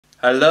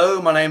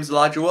Hello, my name's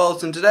Elijah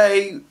Wells, and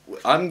today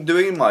I'm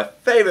doing my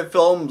favourite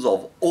films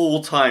of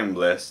all time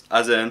list.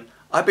 As in,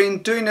 I've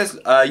been doing this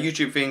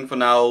YouTube thing for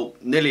now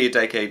nearly a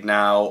decade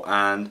now,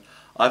 and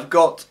I've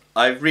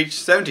reached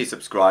 70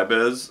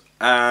 subscribers,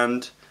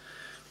 and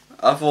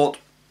I thought,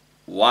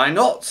 why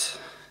not?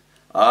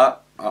 I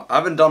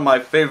haven't done my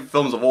favourite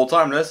films of all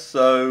time list,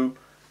 so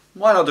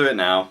why not do it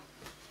now?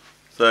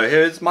 So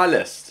here's my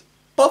list.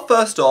 But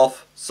first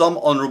off, some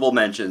honourable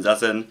mentions,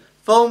 as in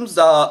films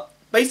that are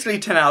basically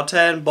 10 out of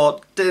 10,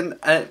 but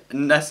didn't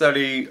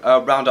necessarily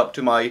round up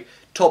to my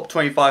top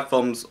 25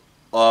 films,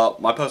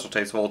 my personal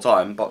taste of all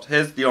time. But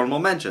here's the honourable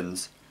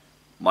mentions: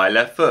 My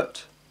Left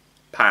Foot,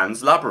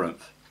 Pan's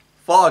Labyrinth,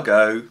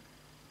 Fargo,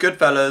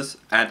 Goodfellas,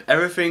 and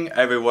Everything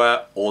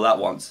Everywhere All at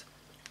Once.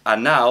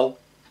 And now,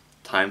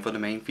 time for the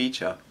main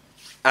feature.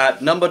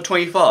 At number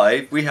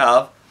 25, we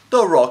have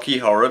The Rocky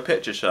Horror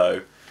Picture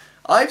Show.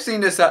 I've seen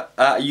this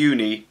at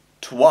uni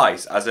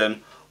twice, as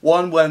in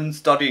one when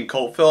studying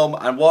cult film,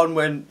 and one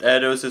when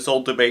there was this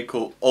old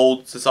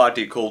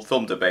society called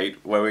Film Debate,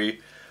 where we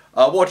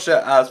watched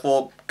it as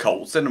for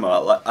cult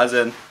cinema. As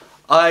in,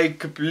 I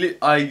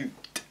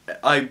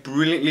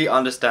brilliantly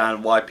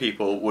understand why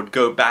people would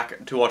go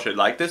back to watch it.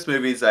 Like, this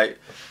movie is like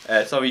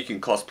something you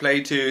can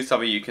cosplay to,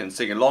 something you can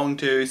sing along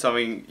to,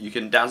 something you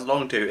can dance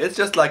along to. It's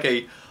just like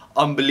a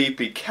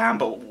unbelievably camp,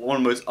 but one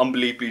of the most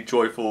unbelievably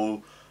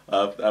joyful,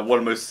 one of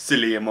the most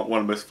silly and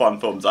one of the most fun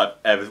films I've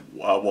ever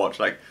watched.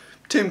 Like,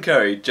 Tim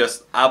Curry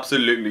just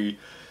absolutely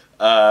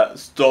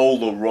stole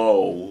the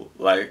role.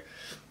 Like,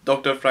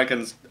 Dr.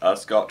 Frankenstein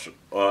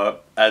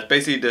as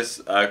basically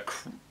this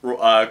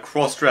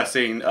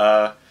cross-dressing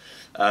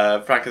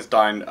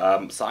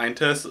Frankenstein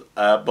scientist,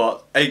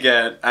 but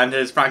again, and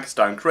his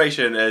Frankenstein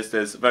creation is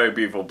this very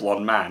beautiful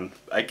blonde man.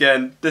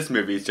 Again, this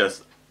movie is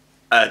just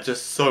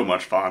so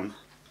much fun.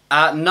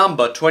 At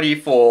number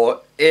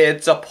 24,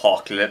 it's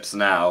Apocalypse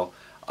Now.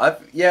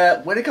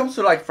 When it comes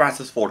to like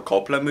Francis Ford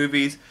Coppola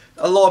movies,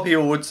 a lot of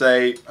people would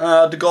say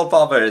The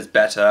Godfather is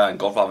better and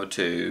Godfather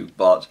 2,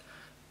 but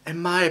in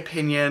my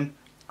opinion,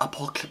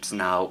 Apocalypse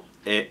Now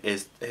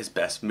is his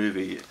best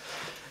movie.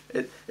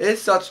 It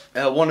is such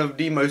one of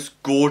the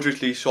most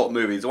gorgeously shot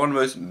movies, one of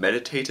the most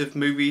meditative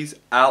movies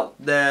out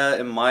there,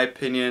 in my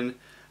opinion,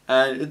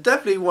 and it's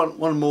definitely one of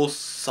the more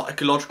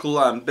psychological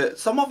and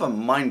somewhat of a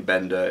mind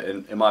bender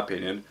in my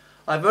opinion.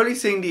 I've only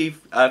seen the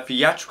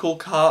theatrical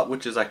cut,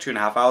 which is like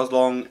 2.5 hours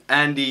long,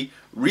 and the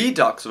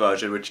Redux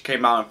version, which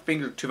came out I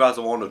think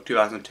 2001 or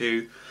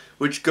 2002,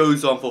 which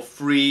goes on for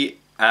 3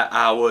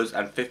 hours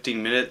and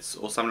 15 minutes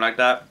or something like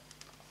that.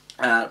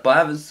 But I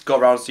haven't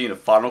got around to seeing the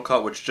final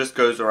cut, which just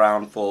goes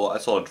around for a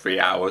solid 3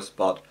 hours.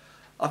 But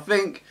I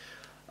think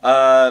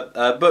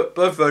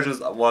both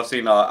versions I've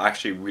seen are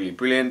actually really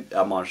brilliant.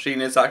 Martin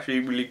Sheen is actually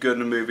really good in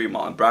the movie.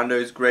 Martin Brando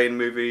is great in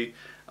the movie.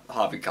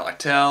 Harvey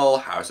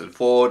Keitel, Harrison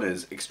Ford, and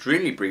his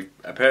extremely brief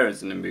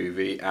appearance in the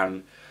movie,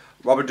 and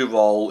Robert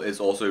Duvall is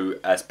also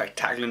a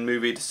spectacular in the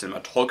movie. The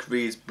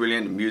cinematography is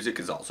brilliant, the music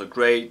is also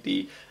great,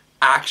 the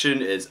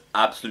action is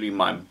absolutely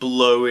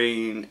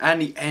mind-blowing,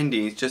 and the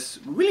ending just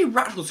really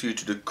rattles you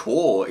to the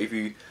core if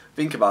you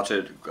think about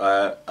it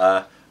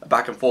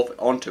back and forth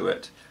onto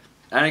it.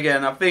 And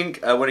again, I think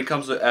when it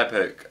comes to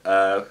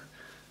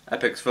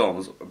Epic's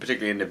films,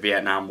 particularly in the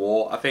Vietnam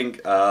War, I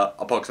think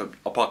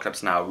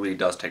Apocalypse Now really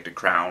does take the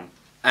crown.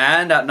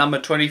 And at number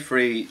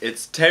 23,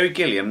 it's Terry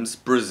Gilliam's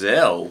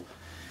Brazil.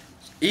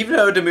 Even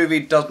though the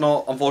movie does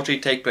not unfortunately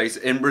take place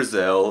in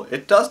Brazil,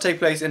 it does take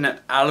place in an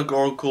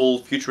allegorical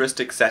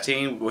futuristic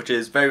setting, which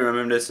is very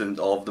reminiscent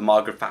of the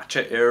Margaret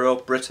Thatcher era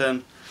of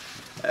Britain.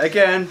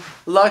 Again,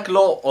 like a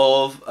lot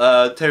of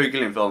Terry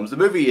Gilliam films, the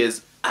movie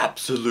is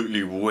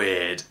absolutely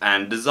weird,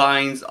 and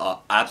designs are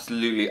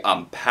absolutely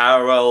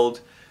unparalleled.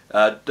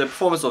 The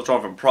performance of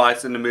Jonathan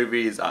Pryce in the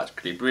movie is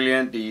actually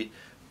brilliant. The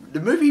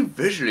movie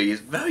visually is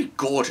very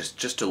gorgeous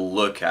just to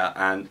look at,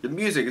 and the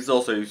music is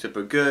also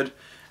super good.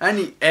 And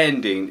the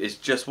ending is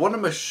just one of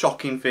the most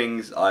shocking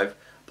things I've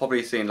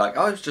probably seen. Like,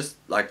 I was just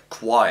like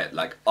quiet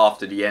like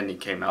after the ending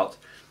came out.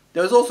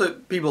 There was also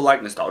people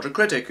like Nostalgia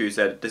Critic who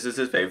said this is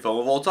his favourite film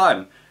of all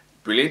time.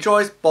 Brilliant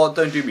choice, but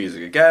don't do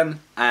music again.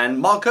 And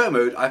Mark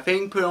Kermode, I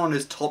think, put on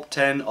his top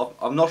 10 of,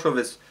 I'm not sure if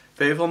it's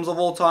favourite films of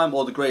all time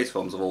or the greatest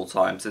films of all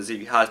time, since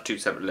he has 2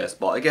 separate lists.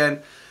 But again,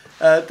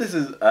 this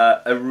is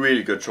a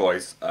really good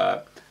choice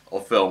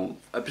of film,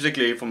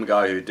 particularly from a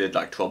guy who did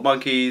like 12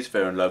 Monkeys,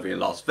 Fear and Loathing in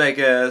Las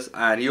Vegas,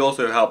 and he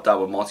also helped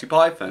out with Monty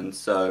Python.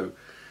 So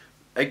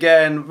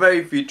again,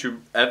 very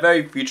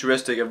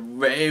futuristic, and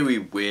very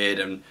weird,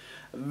 and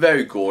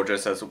very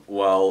gorgeous as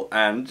well,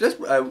 and just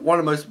one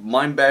of the most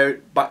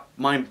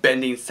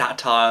mind-bending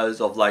satires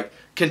of like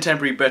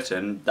contemporary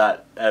Britain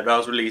that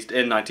was released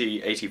in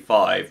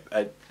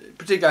 1985,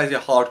 particularly a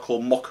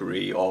hardcore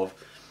mockery of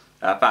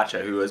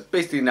Thatcher, who is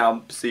basically now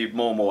perceived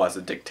more and more as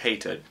a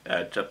dictator,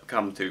 to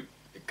come to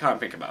kind of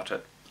think about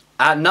it.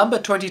 At number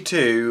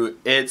 22,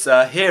 it's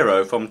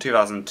Hero from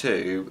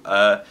 2002,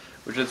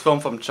 which is a film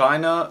from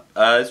China.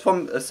 It's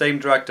from the same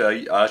director,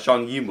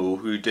 Zhang Yimou,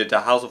 who did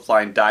The House of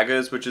Flying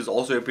Daggers, which is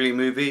also a brilliant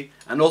movie,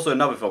 and also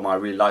another film I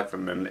really like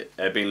from him,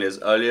 being his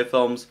earlier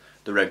films,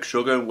 The Red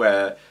Sugar,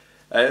 where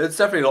it's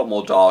definitely a lot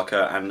more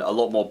darker and a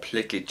lot more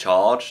politically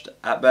charged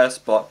at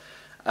best, but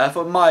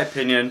for my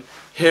opinion,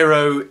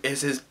 Hero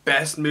is his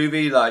best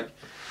movie. Like,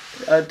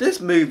 this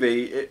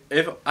movie,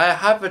 if I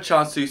have a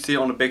chance to see it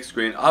on the big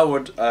screen, I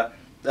would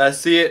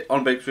see it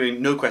on big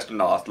screen, no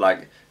question asked.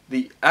 Like,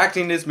 the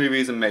acting in this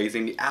movie is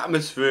amazing, the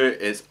atmosphere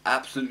is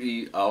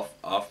absolutely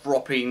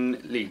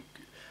throppingly,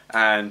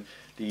 and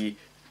the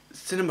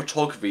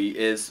cinematography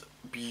is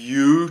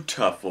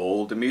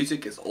beautiful, the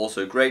music is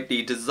also great,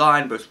 the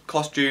design, both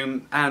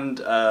costume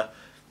and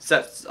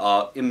sets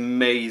are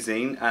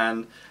amazing,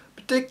 and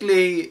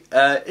particularly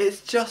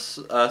it's just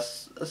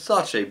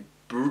such a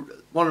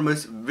one of the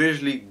most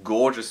visually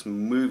gorgeous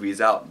movies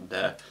out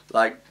there.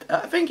 Like,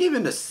 I think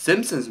even the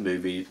Simpsons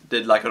movie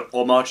did like an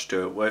homage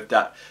to it with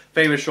that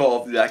famous shot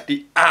of like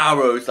the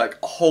arrows, like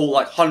a whole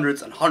like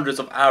hundreds and hundreds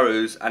of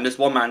arrows, and this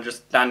one man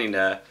just standing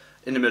there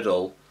in the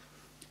middle.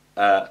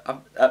 I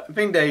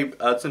think they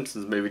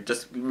Simpsons movie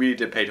just really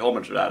did pay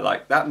homage to that.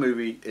 Like, that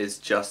movie is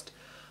just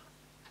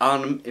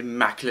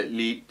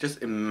immaculately,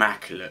 just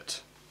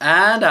immaculate.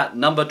 And at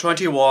number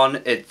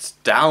 21, it's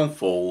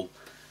Downfall.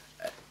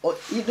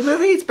 The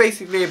movie is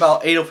basically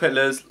about Adolf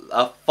Hitler's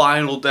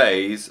final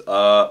days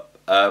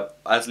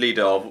as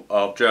leader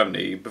of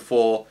Germany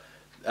before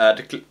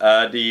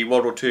the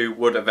World War II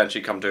would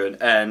eventually come to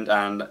an end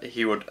and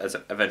he would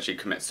eventually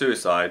commit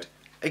suicide.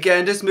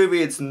 Again, this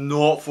movie is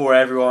not for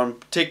everyone,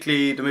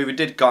 particularly the movie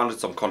did garner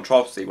some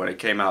controversy when it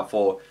came out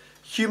for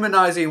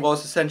humanizing what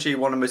was essentially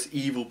one of the most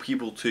evil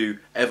people to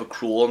ever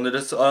crawl onto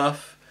this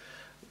earth.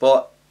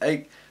 But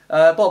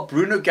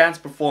Bruno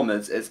Ganz's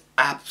performance is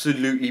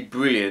absolutely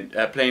brilliant,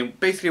 playing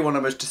basically one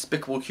of the most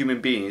despicable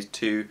human beings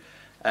to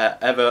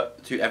ever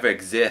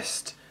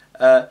exist.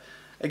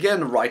 Again,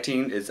 the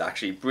writing is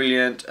actually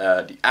brilliant.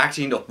 The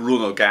acting of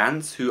Bruno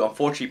Ganz, who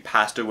unfortunately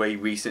passed away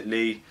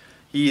recently,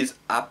 he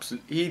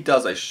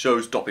does a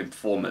show-stopping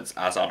performance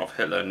as Adolf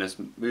Hitler in this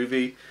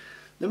movie.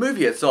 The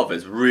movie itself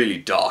is really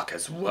dark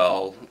as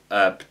well,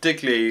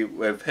 particularly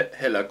with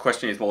Hitler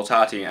questioning his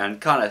mortality and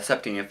kind of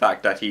accepting the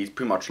fact that he's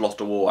pretty much lost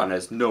the war and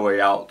there's no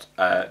way out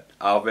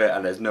of it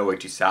and there's no way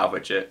to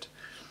salvage it.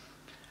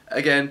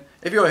 Again,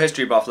 if you're a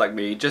history buff like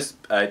me, just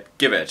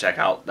give it a check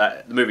out,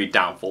 the movie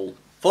Downfall.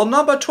 For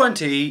number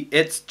 20,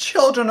 it's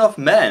Children of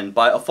Men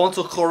by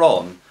Alfonso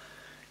Cuarón.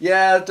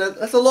 Yeah,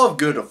 there's a lot of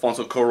good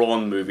Alfonso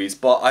Cuarón movies,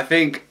 but I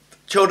think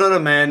Children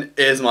of Men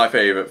is my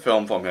favourite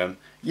film from him.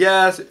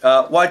 Yes,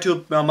 Y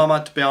Tu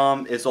Mamá Te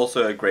Amo is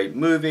also a great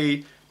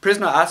movie.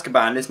 Prisoner of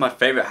Azkaban is my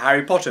favourite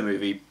Harry Potter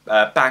movie,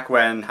 back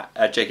when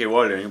J.K.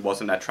 Rowling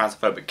wasn't a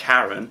transphobic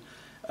Karen.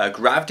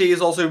 Gravity is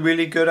also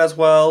really good as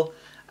well.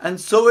 And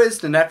so is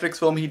the Netflix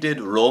film he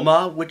did,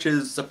 Roma, which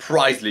is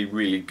surprisingly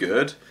really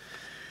good.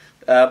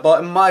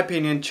 But in my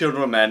opinion,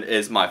 Children of Men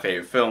is my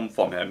favourite film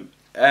from him.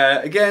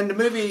 Again, the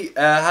movie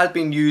has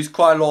been used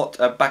quite a lot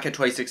back in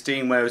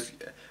 2016,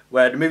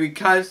 where the movie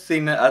kind of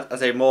seen it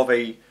as a more of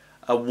a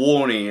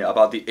warning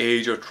about the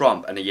age of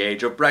Trump and the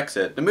age of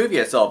Brexit. The movie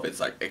itself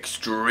is like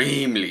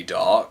extremely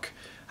dark,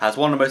 has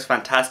one of the most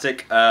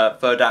fantastic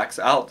third acts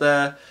out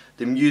there.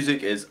 The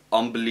music is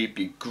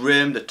unbelievably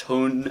grim, the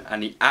tone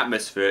and the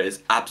atmosphere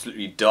is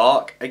absolutely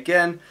dark.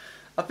 Again,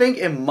 I think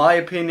in my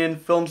opinion,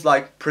 films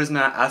like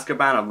Prisoner of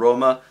Azkaban and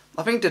Roma,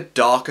 I think the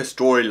darker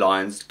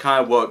storylines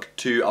kind of work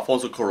to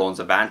Alfonso Cuarón's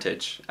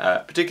advantage,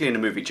 particularly in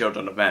the movie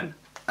Children of Men.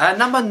 At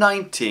number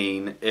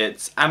 19,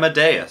 it's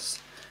Amadeus.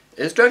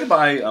 It's directed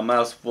by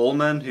Milos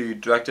Forman, who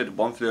directed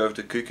One Flew Over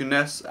the Cuckoo's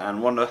Nest,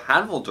 and one of the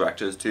handful of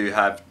directors to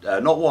have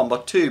not one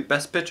but two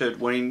Best Picture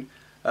winning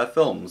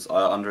films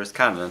under his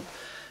canon.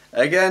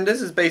 Again,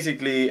 this is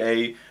basically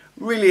a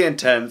really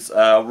intense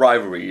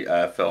rivalry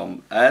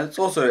film, and it's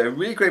also a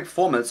really great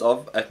performance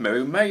of F.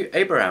 Murray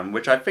Abraham,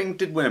 which I think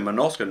did win him an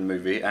Oscar in the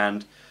movie,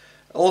 and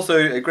also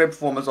a great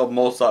performance of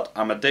Mozart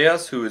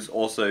Amadeus, who is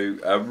also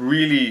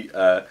really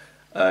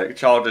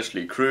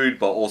childishly crude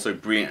but also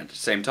brilliant at the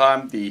same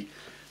time. The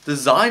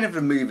design of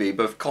the movie,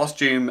 both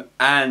costume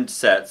and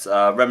sets,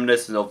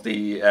 reminiscent of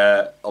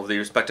the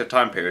respective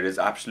time period, is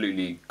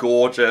absolutely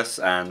gorgeous,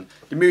 and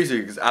the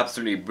music is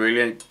absolutely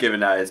brilliant,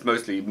 given that it's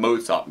mostly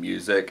Mozart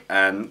music.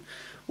 And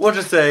what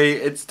to say,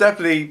 it's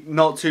definitely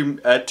not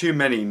too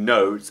many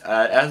notes,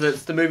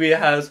 as the movie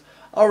has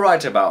a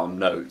right amount of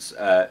notes.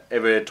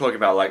 If we're talking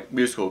about like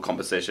musical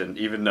composition,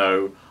 even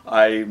though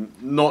I'm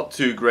not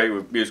too great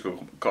with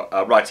musical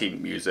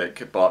writing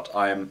music, but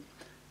I'm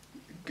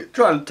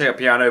trying to take a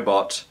piano,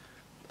 but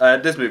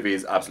this movie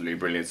is absolutely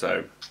brilliant.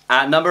 So,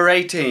 at number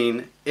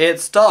 18,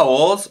 it's Star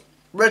Wars: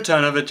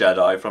 Return of the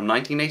Jedi from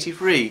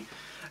 1983.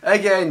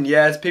 Again,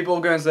 yes, people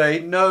are going to say,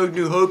 no,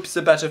 New Hope's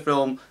a better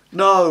film.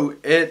 No,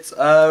 it's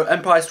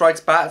Empire Strikes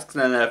Back's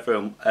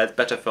a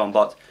better film.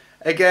 But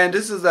again,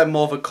 this is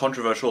more of a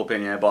controversial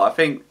opinion, but I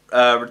think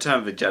Return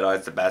of the Jedi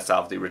is the best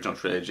out of the original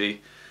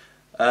trilogy.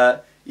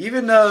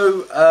 Even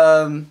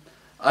though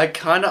I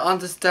kind of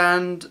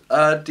understand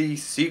the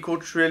sequel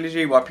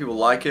trilogy, why people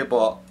like it,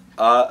 but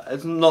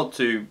it's not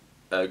too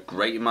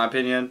great in my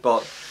opinion.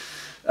 But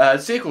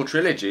sequel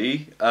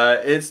trilogy,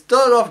 it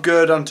started off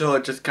good until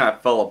it just kind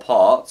of fell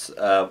apart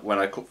when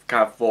I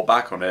kind of thought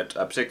back on it,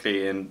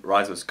 particularly in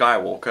Rise of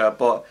Skywalker.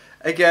 But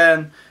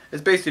again,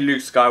 it's basically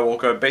Luke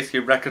Skywalker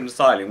basically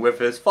reconciling with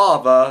his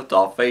father,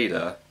 Darth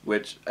Vader,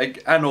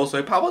 and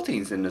also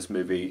Palpatine's in this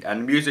movie.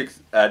 And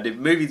the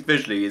movie's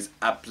visually is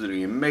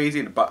absolutely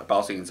amazing. The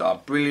battle scenes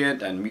are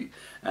brilliant, and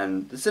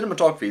the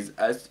cinematography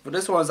for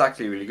this one is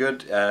actually really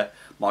good.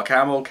 Mark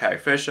Hamill, Carrie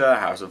Fisher,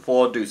 Harrison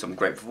Ford do some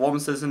great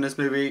performances in this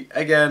movie.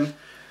 Again,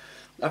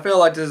 I feel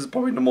like this is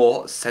probably the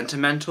more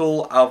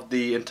sentimental of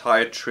the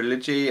entire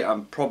trilogy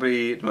and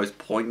probably the most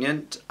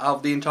poignant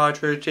of the entire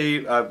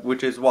trilogy,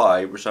 which is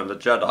why Return of the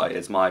Jedi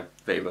is my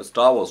favourite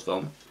Star Wars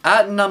film.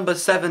 At number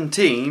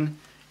 17,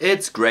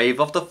 it's Grave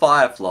of the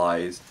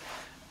Fireflies.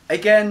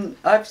 Again,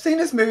 I've seen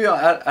this movie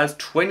as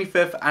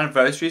 25th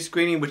anniversary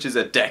screening, which is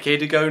a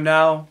decade ago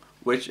now,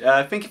 which,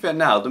 think of it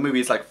now, the movie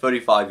is like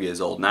 35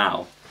 years old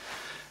now.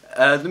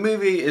 The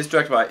movie is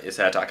directed by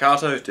Isao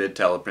Takahashi, who did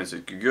Tale of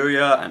Princess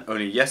Kaguya and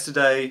Only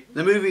Yesterday.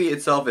 The movie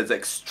itself is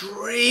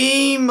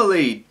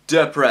extremely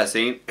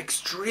depressing,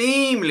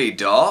 extremely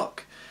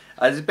dark,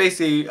 as it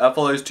basically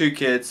follows two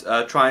kids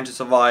trying to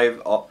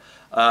survive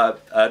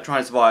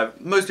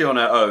mostly on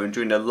their own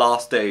during the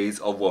last days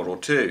of World War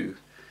II.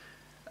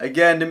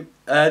 Again,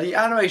 the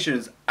animation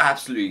is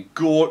absolutely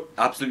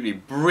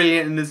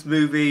brilliant in this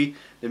movie.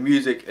 The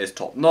music is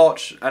top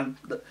notch, and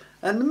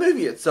the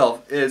movie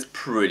itself is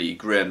pretty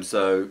grim.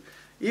 So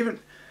even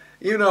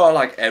though I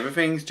like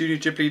everything Studio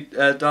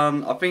Ghibli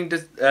done, I think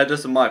this,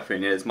 just in my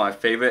opinion, is my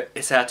favourite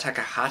Isao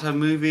Takahata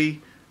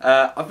movie.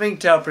 I think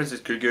Tale of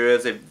Princess Kaguya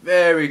is a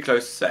very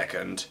close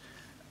second.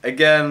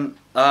 Again,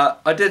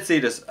 I did see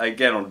this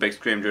again on the big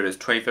screen during its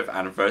 25th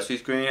anniversary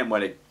screening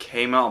when it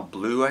came out on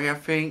Blu-ray, I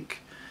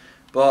think.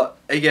 But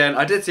again,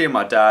 I did see it with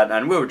my dad,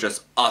 and we were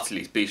just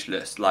utterly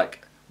speechless.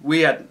 Like,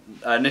 we had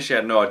initially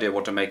had no idea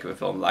what to make of the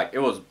film. Like, it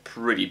was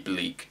pretty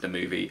bleak, the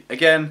movie.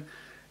 Again,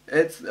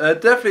 it's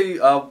definitely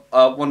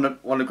one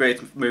of the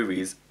greatest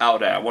movies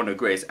out there, one of the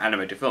greatest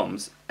animated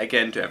films,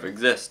 again, to ever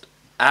exist.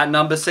 At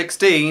number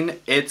 16,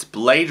 it's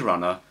Blade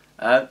Runner.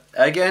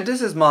 Again,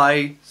 this is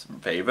my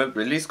favourite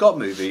Ridley Scott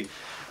movie.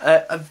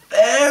 A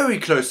very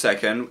close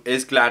second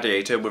is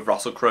Gladiator with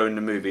Russell Crowe in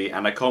the movie,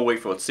 and I can't wait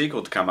for its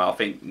sequel to come out, I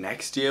think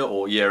next year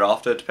or year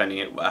after,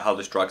 depending on how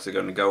the strikes are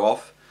going to go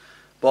off.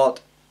 But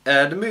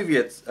the movie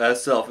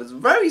itself is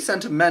very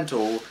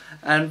sentimental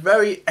and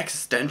very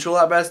existential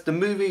at best. The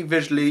movie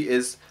visually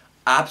is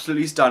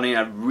absolutely stunning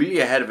and really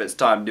ahead of its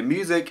time. The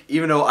music,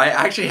 even though I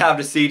actually have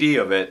the CD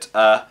of it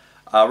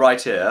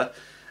right here,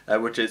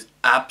 which is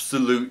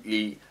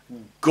absolutely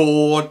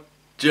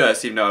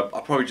gorgeous, even though I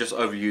probably just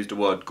overused the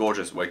word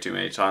gorgeous way too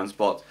many times,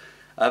 but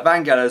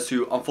Vangelis,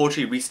 who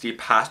unfortunately recently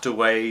passed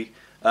away,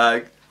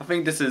 I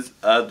think this is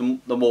the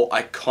more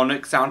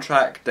iconic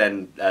soundtrack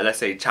than, let's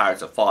say,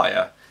 Chariots of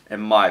Fire, in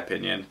my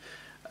opinion.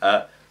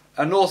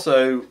 And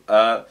also,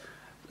 the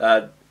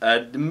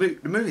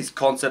movie's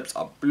concepts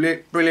are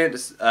brilliant.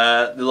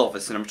 The lot of the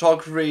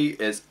cinematography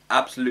is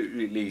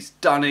absolutely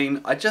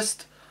stunning.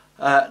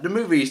 The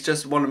movie is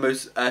just one of the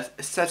most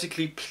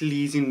aesthetically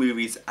pleasing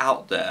movies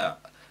out there.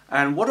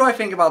 And what do I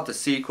think about the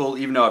sequel,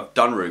 even though I've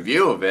done a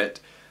review of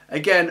it?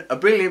 Again, a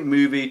brilliant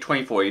movie,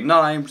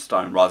 2049,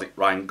 starring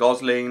Ryan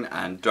Gosling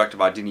and directed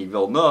by Denis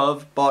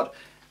Villeneuve, but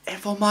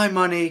for my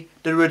money,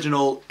 the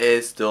original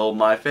is still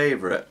my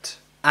favourite.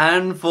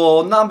 And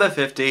for number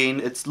 15,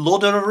 it's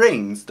Lord of the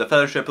Rings, The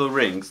Fellowship of the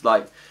Rings.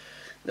 Like,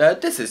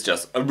 this is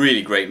just a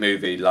really great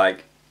movie.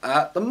 Like,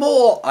 the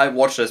more I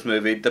watch this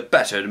movie, the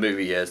better the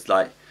movie is.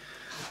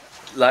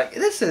 Like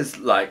this is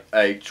like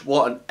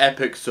what an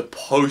epic's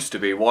supposed to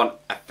be,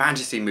 what a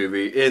fantasy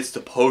movie is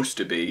supposed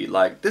to be.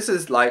 Like, this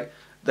is like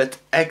the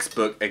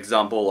textbook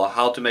example of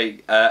how to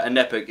make an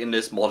epic in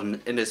this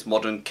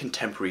modern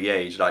contemporary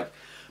age. Like,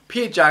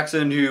 Peter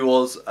Jackson, who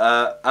was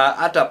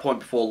at that point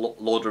before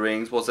Lord of the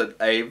Rings, was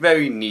a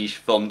very niche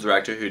film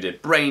director who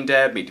did Brain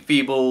Dead, Meet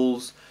the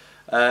Feebles.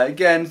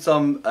 Again,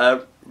 some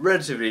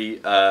relatively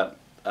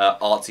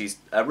artsy,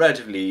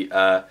 relatively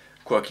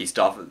quirky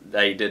stuff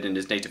they did in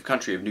his native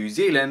country of New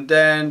Zealand.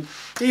 Then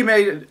he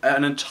made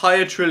an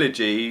entire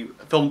trilogy,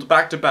 filmed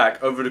back to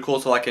back over the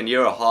course of like a year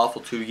and a half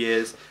or 2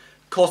 years.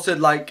 Costed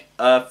like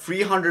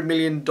 $300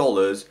 million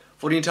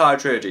for the entire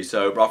trilogy,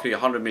 so roughly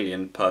 $100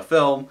 million per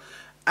film,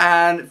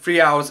 and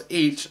 3 hours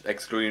each,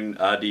 excluding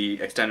the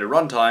extended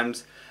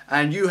runtimes.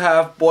 And you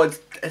have what's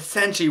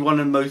essentially one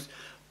of the most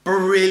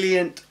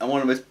brilliant and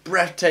one of the most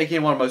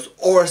breathtaking, one of the most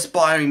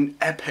awe-inspiring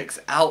epics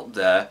out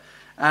there.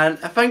 And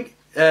I think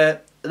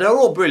they're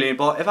all brilliant,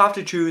 but if I have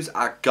to choose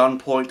at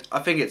gunpoint, I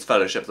think it's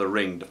Fellowship of the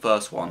Ring, the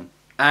first one.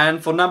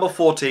 And for number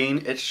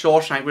 14, it's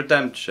Shawshank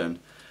Redemption.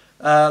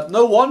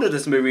 No wonder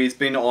this movie's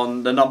been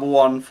on the number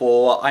one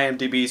for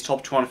IMDb's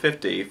top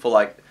 250 for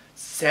like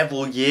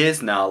several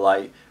years now.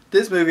 Like,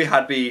 this movie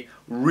had to be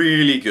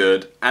really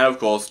good, and of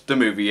course the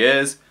movie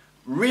is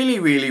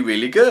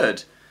really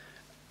good.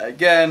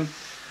 Again,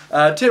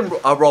 Tim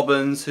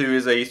Robbins, who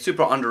is a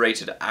super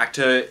underrated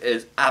actor,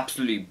 is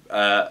absolutely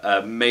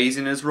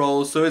amazing in his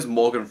role. So is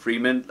Morgan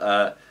Freeman.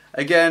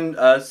 Again,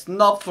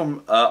 not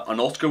from an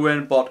Oscar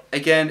win, but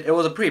again, it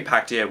was a pretty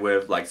packed year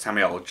with like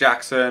Samuel L.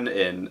 Jackson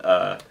in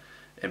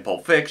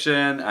Pulp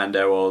Fiction, and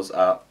there was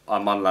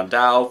Armand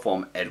Landau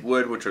from Ed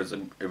Wood, which was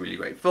a really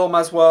great film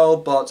as well.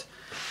 But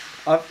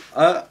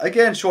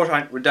again,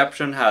 Shawshank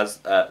Redemption has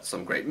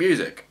some great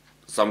music,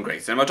 some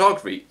great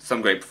cinematography,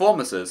 some great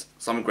performances,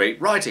 some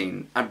great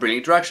writing, and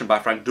brilliant direction by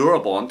Frank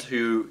Darabont,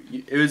 who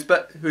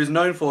is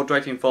known for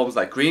directing films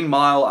like Green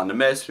Mile and The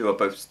Mist, who are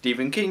both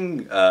Stephen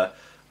King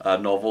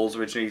novels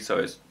originally, so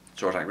is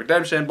Shawshank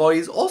Redemption, but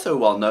he's also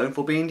well known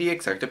for being the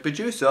executive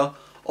producer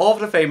of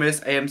the famous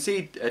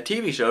AMC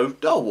TV show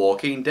The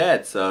Walking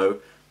Dead, so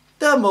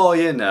the more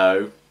you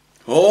know.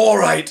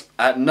 Alright,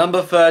 at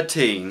number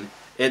 13,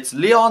 it's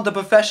Leon the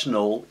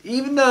Professional,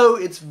 even though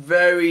it's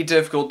very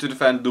difficult to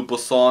defend Luc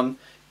Besson,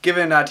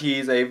 given that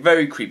he's a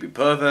very creepy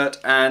pervert,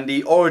 and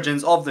the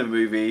origins of the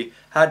movie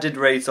did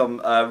raise some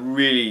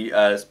really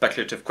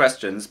speculative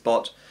questions,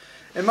 but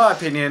in my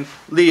opinion,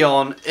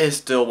 Leon is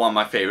still one of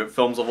my favourite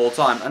films of all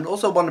time, and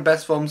also one of the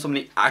best films from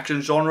the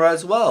action genre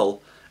as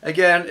well.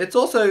 Again, it's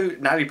also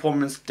Natalie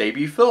Portman's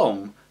debut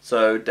film,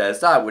 so there's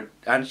that,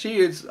 and she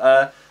is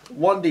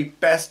one of the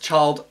best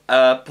child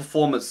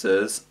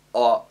performances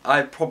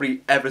I've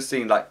probably ever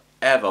seen,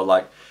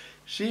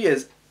 she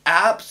is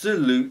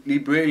absolutely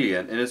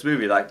brilliant in this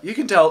movie. Like, you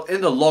can tell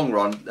in the long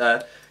run,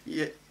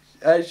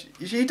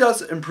 she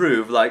does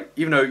improve, like,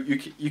 even though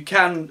you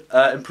can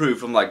improve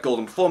from like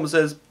golden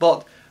performances,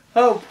 but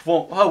her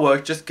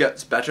work just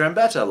gets better and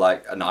better.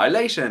 Like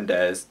Annihilation,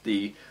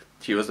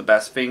 she was the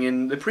best thing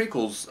in the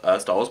prequels,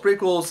 Star Wars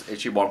prequels.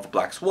 She won for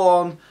Black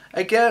Swan.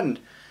 Again,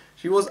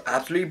 she was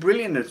absolutely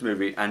brilliant in this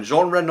movie. And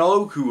Jean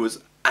Reno, who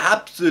was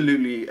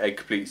absolutely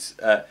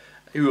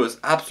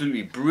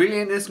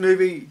brilliant in this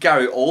movie.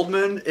 Gary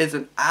Oldman is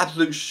an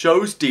absolute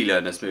show stealer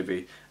in this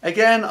movie.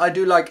 Again, I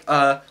do like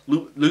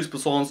Luc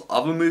Besson's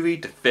other movie,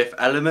 The Fifth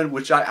Element,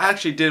 which I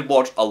actually did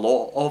watch a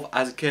lot of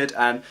as a kid.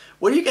 And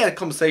when you get a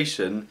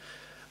conversation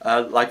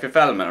like Fifth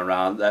Element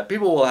around,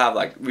 people will have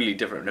like really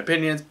different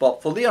opinions.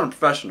 But for Leon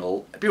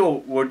Professional,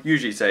 people would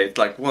usually say it's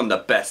like one of the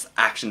best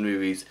action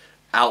movies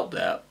out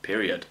there,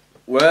 period.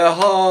 We're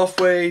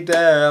halfway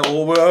there,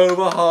 or we're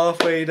over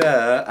halfway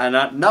there. And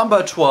at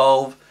number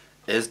 12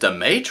 is The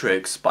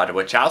Matrix by the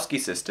Wachowski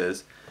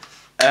sisters.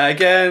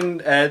 Again,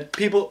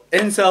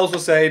 incels will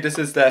say this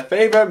is their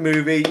favourite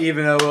movie,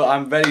 even though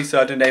I'm very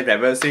certain they've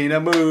never seen a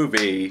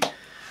movie.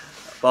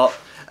 But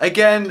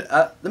again,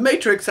 The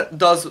Matrix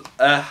does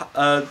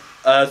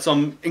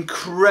some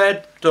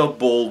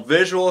incredible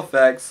visual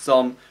effects,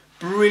 some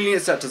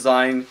brilliant set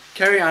design.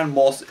 Carrie-Anne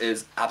Moss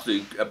is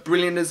absolutely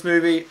brilliant in this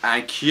movie,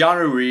 and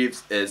Keanu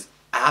Reeves is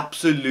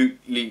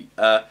absolutely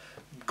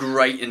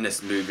great in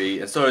this movie,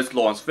 and so is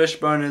Lawrence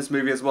Fishburne in this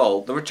movie as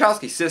well. The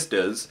Wachowski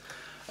sisters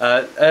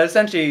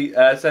essentially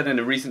said in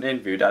a recent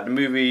interview that the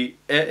movie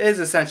is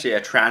essentially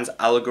a trans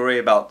allegory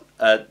about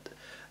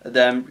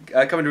them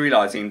coming to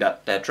realizing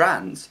that they're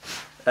trans.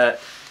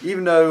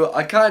 Even though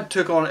I kind of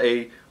took on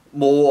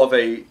more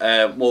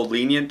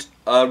lenient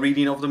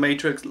reading of The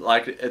Matrix,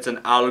 like it's an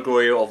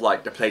allegory of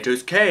like the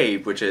Plato's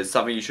Cave, which is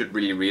something you should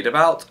really read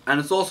about, and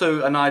it's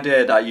also an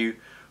idea that you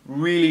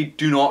really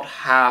do not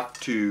have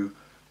to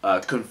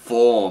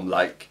conform.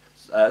 Like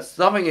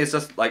something is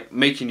just like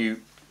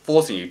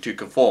forcing you to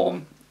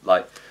conform,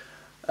 like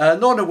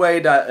not in a way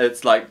that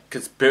it's like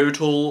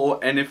conspiratorial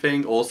or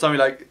anything, or something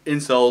like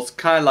incels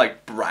kind of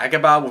like brag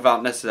about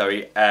without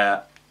necessarily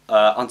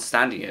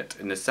understanding it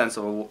in the sense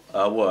of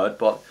a word.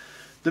 But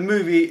the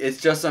movie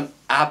is just an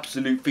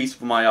absolute feast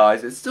for my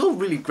eyes. It's still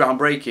really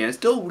groundbreaking, and it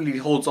still really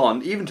holds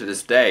on even to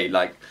this day.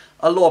 Like,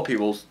 a lot of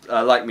people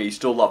like me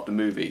still love the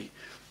movie,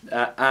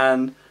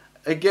 and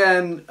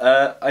again,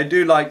 I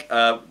do like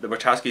the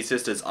Wachowski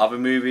sisters' other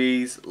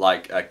movies,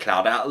 like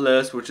Cloud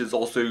Atlas, which is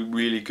also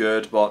really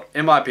good, but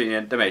in my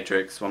opinion, The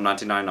Matrix from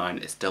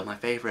 1999 is still my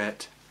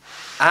favourite.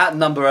 At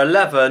number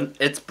 11,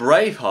 it's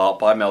Braveheart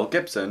by Mel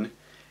Gibson.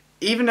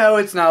 Even though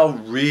it's now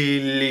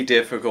really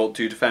difficult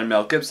to defend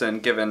Mel Gibson,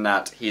 given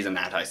that he's an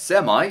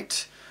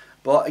anti-Semite,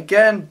 but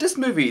again, this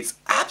movie is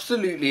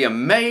absolutely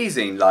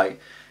amazing.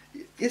 Like,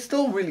 it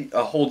still really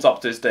holds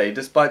up to this day,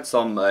 despite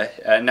some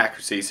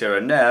inaccuracies here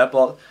and there,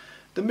 but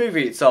the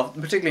movie itself,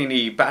 particularly in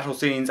the battle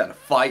scenes and the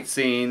fight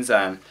scenes,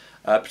 and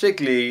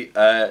particularly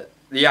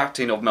the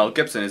acting of Mel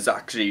Gibson is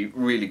actually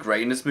really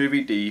great in this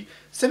movie. The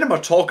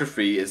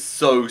cinematography is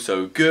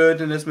so good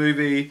in this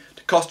movie.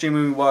 The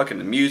costuming work and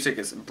the music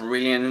is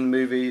brilliant in the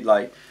movie.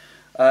 Like,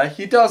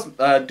 he does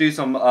do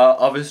some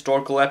other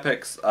historical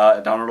epics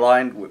down the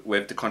line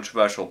with the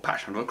controversial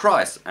Passion of the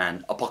Christ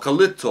and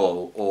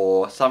Apocalypto,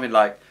 or something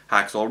like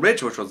Hacksaw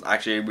Ridge, which was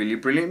actually a really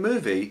brilliant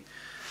movie.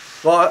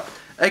 But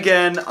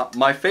again,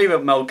 my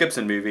favourite Mel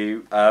Gibson movie,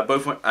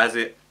 both as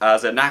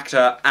an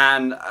actor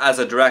and as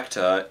a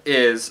director,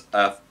 is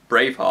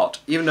Braveheart.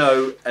 Even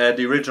though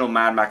the original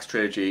Mad Max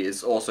trilogy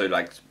is also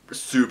like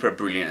super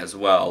brilliant as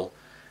well.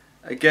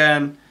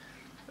 Again,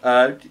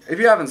 If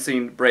you haven't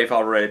seen Braveheart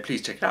already,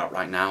 please check it out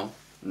right now.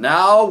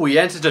 Now we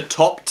enter the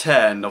top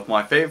 10 of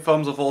my favourite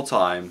films of all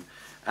time.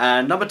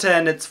 And number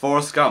 10, it's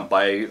Forrest Gump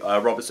by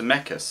Robert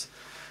Zemeckis.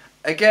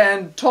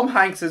 Again, Tom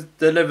Hanks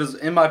delivers,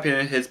 in my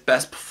opinion, his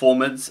best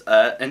performance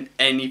in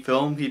any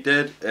film he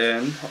did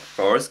in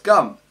Forrest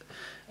Gump.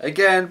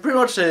 Again, pretty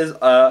much is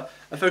a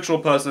fictional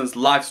person's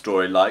life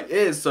story. Like, it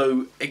is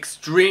so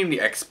extremely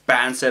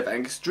expansive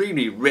and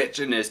extremely rich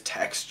in its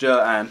texture,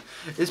 and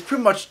it's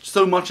pretty much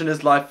so much in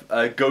his life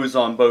goes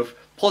on both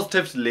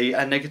positively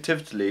and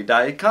negatively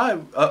that it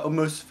kind of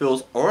almost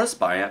feels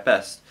awe-inspiring at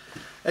best.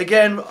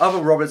 Again, other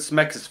Robert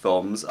Zemeckis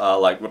films,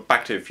 like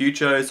Back to the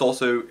Future, is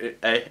also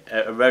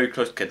a very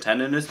close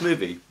contender in this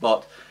movie.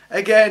 But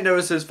again, there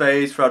was his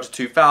phase throughout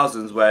the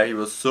 2000s where he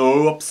was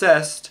so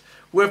obsessed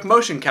with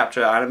motion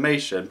capture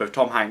animation, both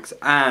Tom Hanks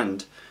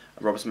and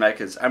Robert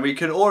Zemeckis, and we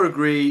can all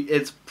agree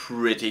it's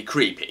pretty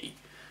creepy.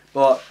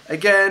 But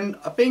again,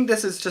 I think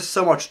this is just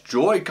so much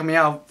joy coming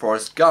out of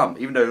Forrest Gump,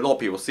 even though a lot of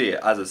people see it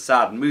as a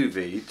sad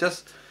movie.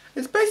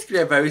 It's basically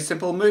a very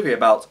simple movie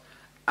about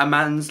a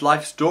man's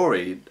life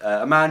story,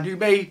 a man who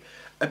may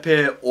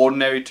appear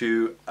ordinary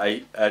to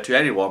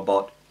anyone,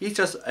 but he's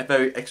just a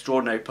very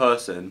extraordinary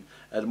person.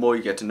 The more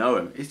you get to know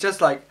him, he's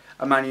just like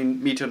a man you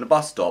meet on a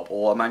bus stop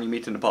or a man you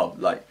meet in a pub.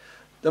 Like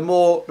the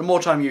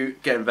more time you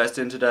get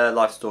invested into their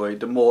life story,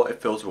 the more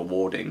it feels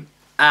rewarding.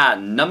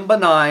 At number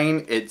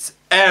 9, it's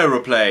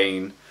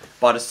Aeroplane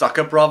by the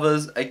Zucker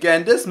Brothers.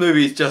 Again, this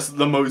movie is just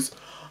the most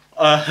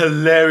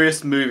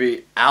hilarious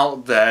movie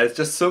out there. It's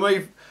just so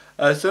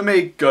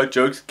many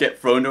jokes get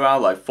thrown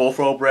around, like fourth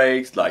wall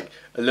breaks, like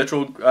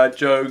literal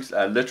jokes,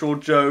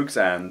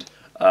 and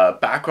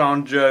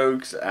background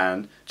jokes,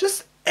 and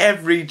just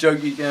every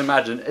joke you can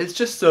imagine. It's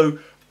just so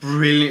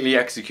brilliantly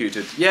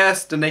executed.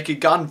 Yes, the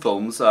Naked Gun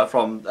films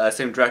from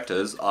same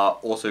directors are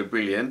also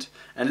brilliant,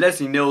 and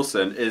Leslie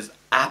Nielsen is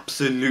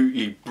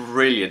absolutely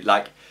brilliant.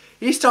 Like,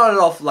 he started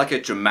off like a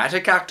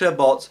dramatic actor,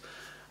 but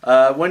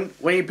when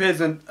he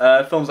appears in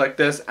films like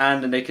this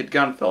and the Naked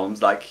Gun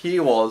films, like, he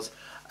was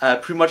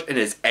pretty much in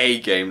his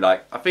A game.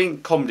 Like, I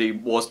think comedy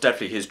was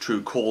definitely his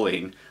true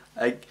calling.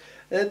 Like,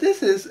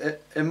 this is,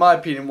 in my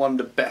opinion, one of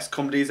the best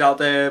comedies out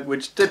there,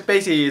 which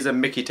basically is a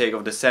Mickey take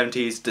of the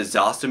 70s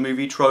disaster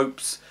movie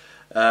tropes.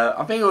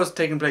 I think it was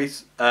taking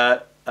place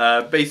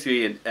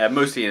basically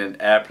mostly in an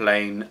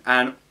airplane,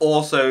 and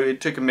also it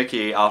took a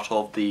Mickey out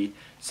of the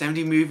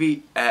 70s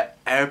movie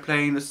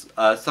Airplane,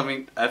 a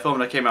film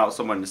that came out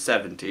somewhere in the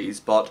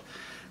 70s, but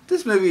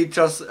this movie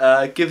just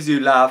gives you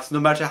laughs no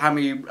matter how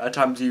many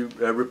times you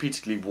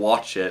repeatedly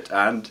watch it,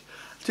 and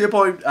to the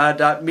point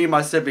that me and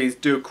my siblings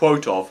do a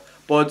quote of,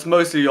 but it's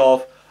mostly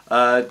of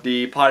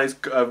the pilot's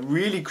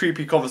really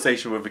creepy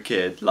conversation with a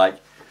kid, like,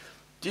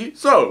 do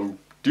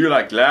you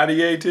like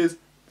gladiators?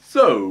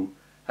 So,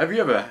 have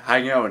you ever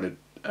hang out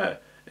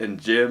in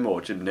gym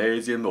or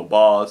gymnasium or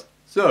bars?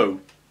 So,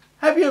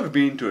 have you ever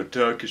been to a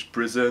Turkish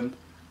prison?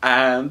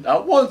 And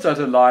at one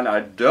certain line, I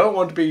don't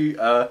want to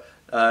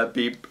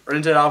be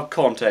printed out of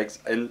context.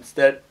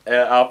 Instead,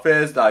 our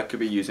fears that it could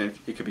be used in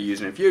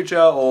the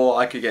future, or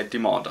I could get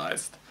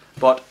demonetized.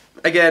 But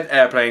again,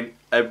 Airplane,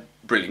 a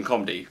brilliant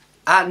comedy.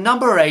 At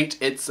number 8,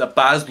 it's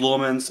Baz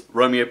Luhrmann's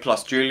Romeo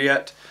plus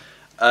Juliet.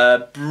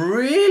 A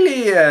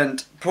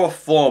brilliant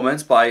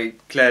performance by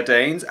Claire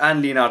Danes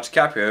and Leonardo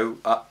DiCaprio,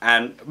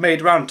 and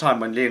made around the time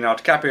when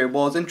Leonardo DiCaprio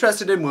was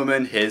interested in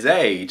women his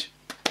age.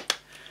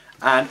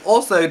 And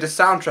also the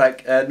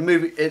soundtrack, the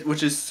movie,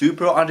 which is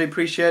super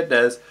underappreciated.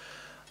 There's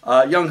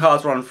Young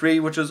Hearts Run Free,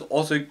 which is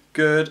also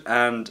good,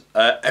 and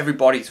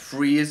Everybody's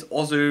Free is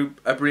also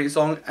a brilliant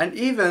song, and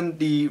even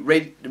the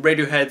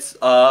Radiohead's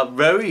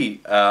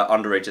very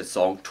underrated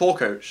song,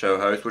 Talk Show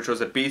Host, which was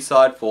a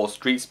B-side for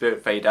Street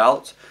Spirit Fade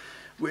Out,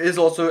 is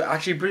also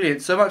actually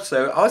brilliant. So much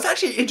so, I was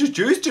actually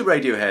introduced to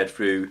Radiohead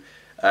through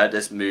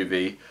this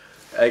movie.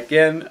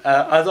 Again,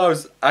 as I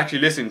was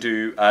actually listening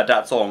to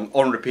that song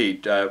on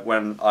repeat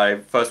when I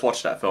first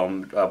watched that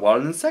film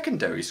while in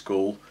secondary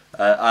school,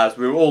 as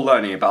we were all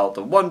learning about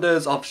the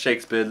wonders of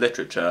Shakespeare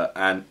literature,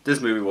 and this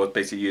movie was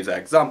basically used as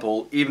an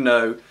example, even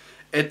though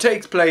it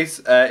takes place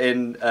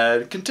in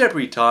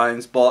contemporary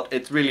times, but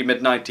it's really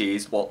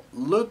mid-90s, what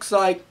looks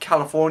like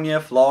California,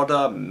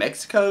 Florida,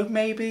 Mexico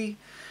maybe?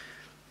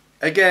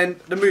 Again,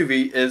 the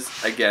movie is,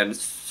 again,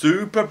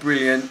 super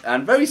brilliant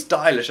and very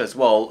stylish as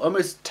well,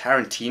 almost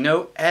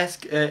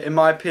Tarantino-esque in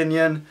my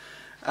opinion,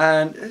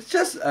 and it's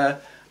just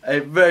a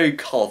very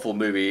colourful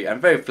movie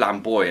and very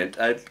flamboyant,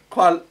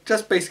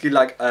 just basically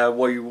like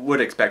what you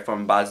would expect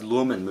from a Baz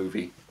Luhrmann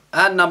movie.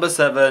 At number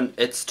 7,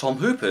 it's Tom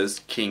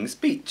Hooper's King's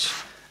Speech.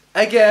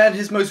 Again,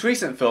 his most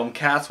recent film,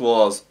 Cats,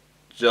 was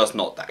just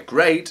not that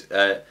great,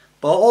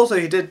 but also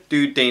he did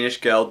do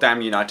Danish Girl,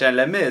 Damn United and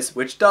Les Mis,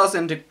 which does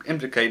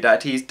implicate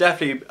that he's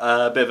definitely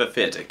a bit of a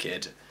theatre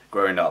kid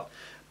growing up.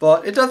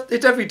 But it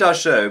definitely does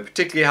show,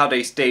 particularly how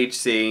they stage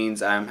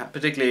scenes and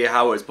particularly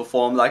how it's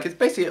performed. Like, it's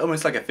basically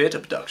almost like a theatre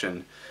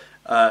production.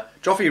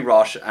 Geoffrey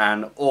Rush,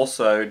 and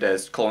also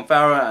there's Colin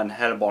Farrell and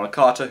Helena Bonham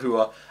Carter, who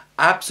are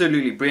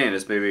absolutely brilliant in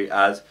this movie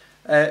as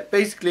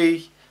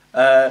basically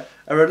a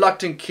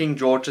reluctant King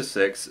George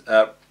VI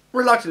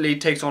reluctantly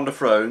takes on the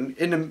throne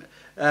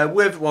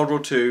with World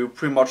War II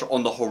pretty much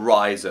on the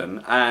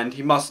horizon, and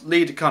he must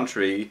lead the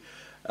country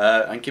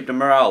and keep the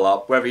morale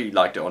up whether he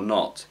liked it or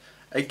not.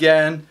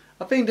 Again,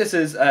 I think this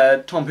is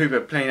Tom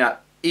Hooper playing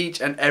at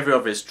each and every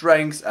of his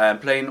strengths and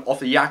playing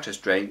off the actor's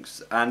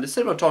strengths, and the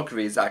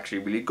cinematography is actually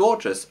really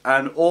gorgeous.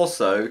 And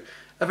also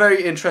a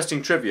very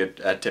interesting trivia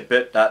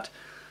tidbit that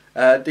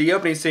the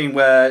opening scene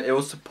where it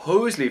was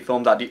supposedly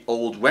filmed at the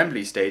old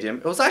Wembley Stadium,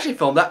 it was actually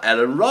filmed at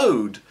Ellen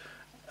Road.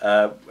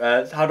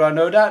 How do I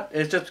know that?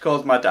 It's just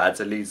because my dad's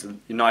a Leeds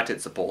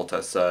United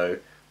supporter, so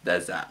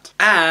there's that.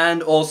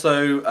 And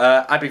also,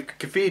 Abbey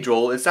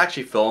Cathedral is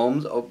actually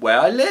filmed where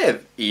I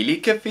live, Ely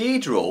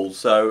Cathedral.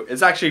 So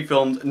it's actually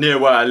filmed near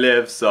where I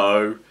live,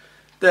 so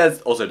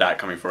there's also that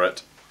coming for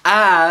it.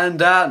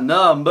 And at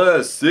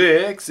number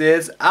 6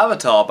 is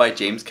Avatar by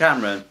James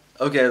Cameron.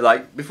 Okay,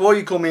 like, before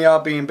you call me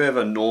out being a bit of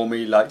a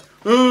normie, like,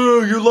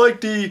 oh, you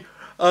like the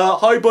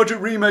high-budget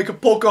remake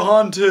of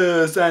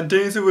Pocahontas and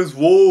Dancing with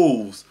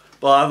Wolves.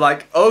 But I'm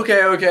like,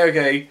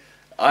 okay.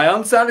 I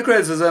understand the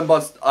criticism,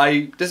 but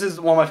this is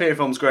one of my favourite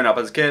films growing up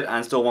as a kid,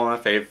 and still one of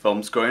my favourite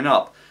films growing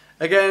up.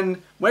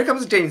 Again, when it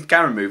comes to James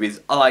Cameron movies,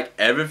 I like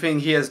everything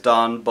he has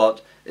done,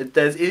 but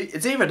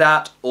it's either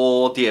that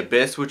or The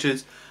Abyss, which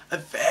is a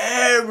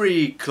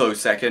very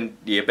close second,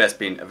 The Abyss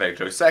being a very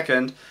close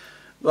second.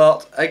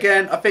 But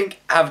again, I think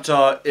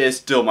Avatar is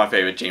still my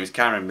favourite James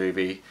Cameron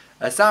movie.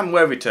 Sam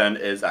Worthington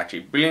is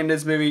actually brilliant in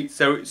this movie,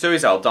 so is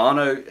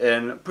Aldana,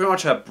 and pretty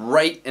much her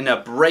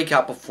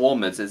breakout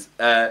performance is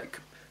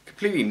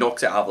completely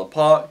knocks it out of the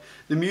park.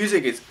 The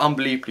music is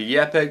unbelievably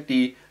epic.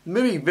 The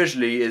movie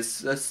visually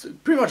is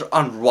pretty much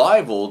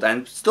unrivaled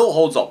and still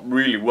holds up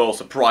really well,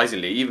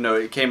 surprisingly, even though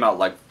it came out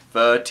like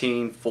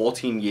 13,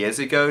 14 years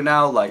ago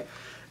now. Like,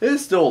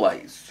 it's still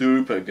like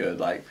super good.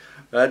 Like,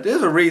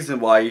 there's a reason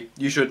why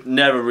you should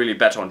never really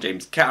bet on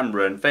James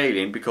Cameron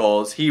failing,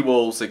 because he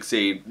will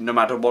succeed no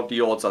matter what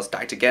the odds are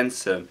stacked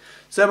against him.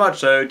 So much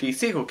so, the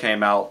sequel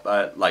came out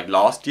like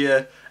last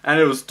year, and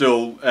it was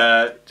still,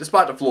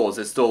 despite the flaws,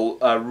 it's still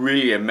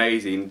really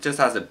amazing. Just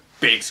as a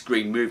big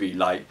screen movie.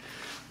 Like,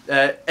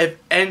 if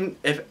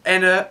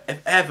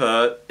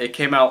ever it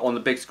came out on the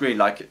big screen,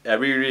 like a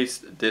re-release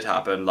did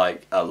happen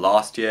like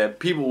last year,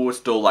 people would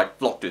still like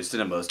flock to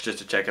cinemas just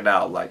to check it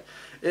out. Like,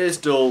 it is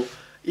still,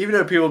 even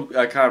though people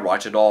kind of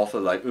write it off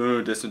and like,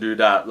 oh, this and do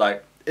that,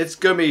 like, it's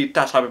gonna be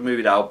that type of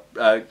movie that'll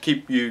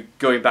keep you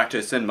going back to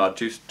the cinema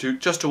just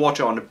to watch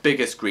it on the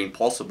biggest screen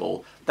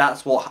possible.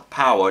 That's what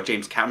power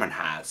James Cameron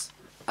has.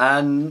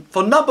 And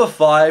for number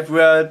 5,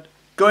 we're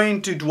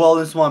going to dwell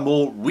into my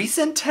more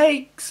recent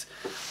takes.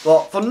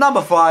 But for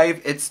number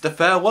 5, it's The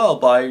Farewell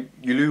by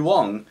Yulu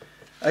Wong.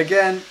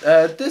 Again,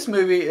 this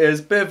movie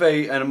is a bit of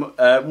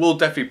a, will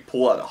definitely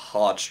pull at the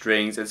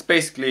heartstrings. It's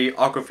basically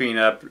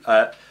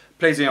Awkwafina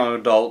plays a young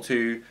adult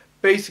who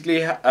basically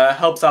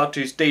helps out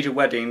to stage a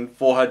wedding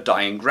for her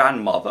dying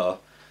grandmother.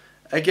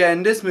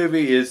 Again, this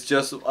movie is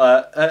just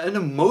an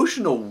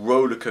emotional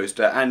roller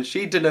coaster, and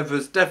she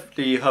delivers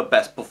definitely her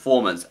best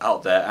performance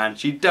out there, and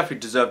she definitely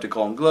deserved a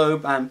Golden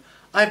Globe. And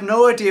I have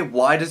no idea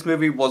why this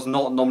movie was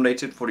not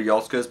nominated for the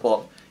Oscars,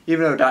 but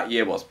even though that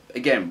year was,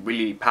 again,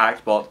 really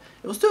packed, but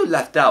it was still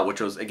left out, which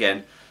was,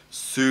 again,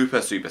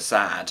 super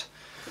sad.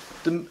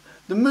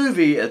 The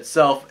movie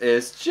itself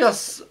is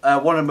just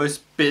one of the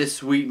most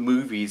bittersweet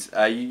movies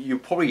you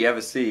probably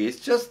ever see. It's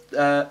just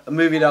a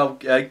movie that'll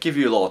give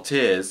you a lot of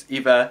tears,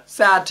 either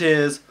sad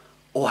tears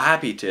or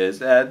happy tears.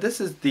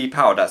 This is the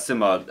power that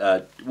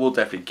cinema will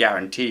definitely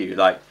guarantee you.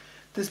 Like,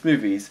 this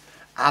movie's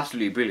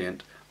absolutely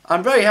brilliant.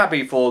 I'm very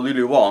happy for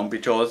Lulu Wong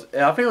because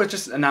I think it was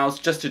just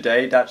announced just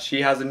today that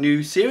she has a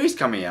new series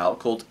coming out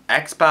called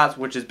Expats,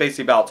 which is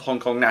basically about Hong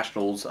Kong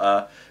nationals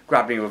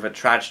grappling with a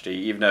tragedy,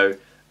 even though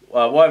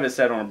whatever it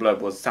said on the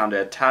blurb sounded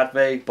a tad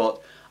vague, but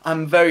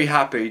I'm very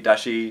happy that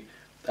she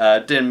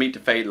didn't meet the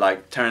fate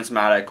like Terrence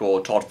Malick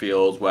or Todd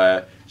Fields,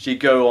 where she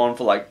go on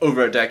for like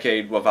over a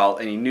decade without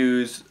any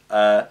news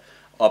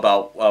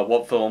about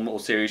what film or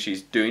series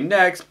she's doing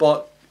next,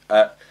 but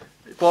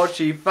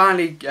she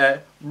finally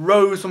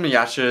rose from the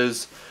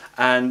ashes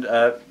and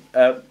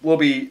will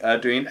be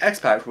doing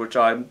Expat, which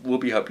I will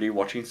be hopefully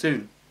watching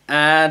soon.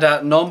 And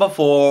at number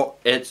 4,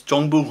 it's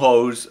Jung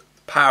Bong-ho's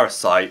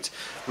Parasite,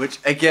 which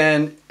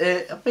again,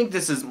 I think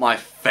this is my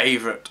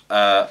favourite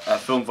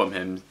film from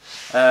him.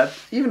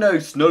 Even though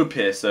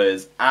Snowpiercer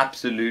is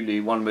absolutely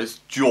one of the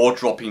most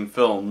jaw-dropping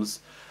films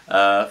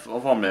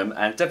from him,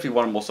 and definitely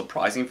one of the more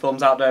surprising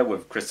films out there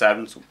with Chris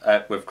Evans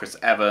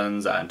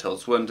and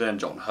Tilda Swinton and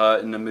John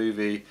Hurt in the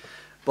movie.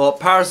 But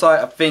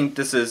Parasite, I think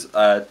this is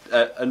a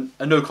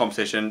no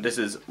competition. This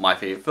is my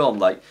favourite film.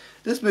 Like,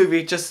 this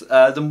movie, just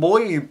the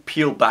more you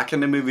peel back in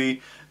the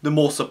movie, the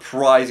more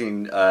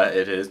surprising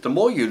it is. The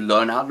more you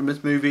learn out of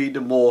this movie, the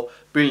more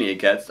brilliant it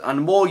gets, and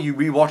the more you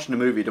rewatch the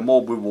movie, the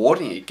more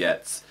rewarding it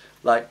gets.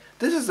 Like,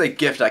 this is a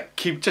gift that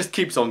just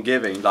keeps on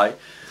giving. Like,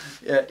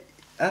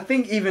 I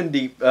think even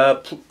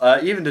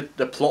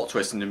the plot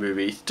twist in the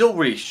movie still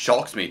really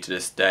shocks me to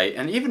this day,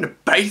 and even the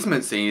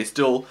basement scene is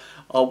still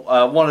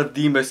one of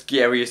the most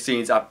scariest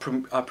scenes I've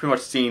pretty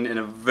much seen in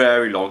a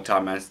very long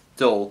time, and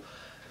still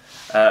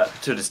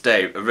to this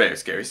day a very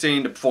scary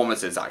scene. The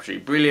performance is actually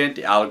brilliant,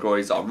 the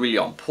allegories are really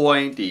on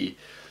point,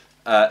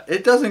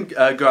 it doesn't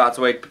go out of its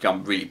way to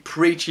become really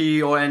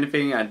preachy or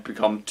anything and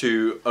become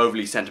too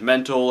overly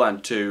sentimental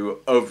and too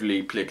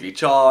overly politically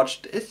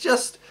charged. It's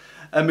just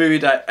a movie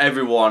that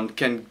everyone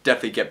can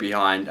definitely get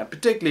behind, and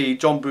particularly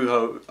John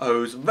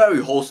Boyho's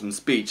very wholesome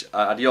speech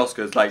at the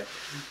Oscars, like,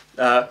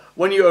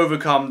 when you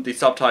overcome the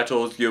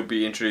subtitles, you'll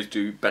be introduced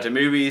to better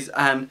movies,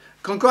 and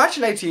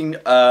congratulating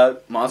Martin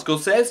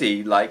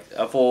Scorsese, like,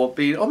 for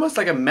being almost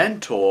like a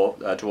mentor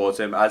towards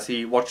him as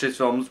he watched his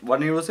films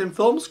when he was in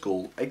film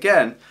school.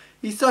 Again,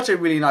 he's such a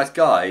really nice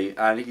guy,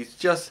 and he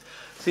just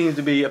seems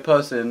to be a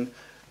person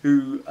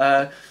who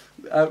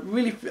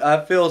really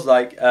feels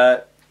like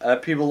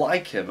people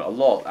like him a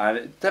lot, and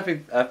it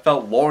definitely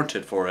felt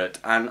warranted for it.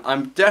 And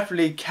I'm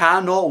definitely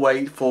cannot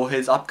wait for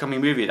his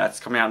upcoming movie that's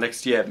coming out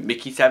next year,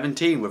 Mickey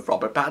 17, with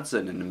Robert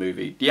Pattinson in the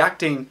movie. The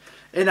acting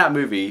in that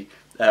movie,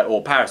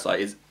 or Parasite,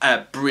 is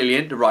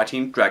brilliant. The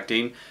writing,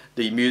 directing,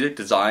 the music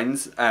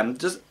designs,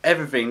 just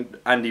everything,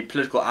 and the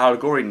political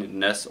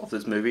allegoriness of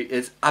this movie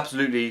is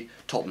absolutely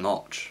top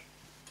notch.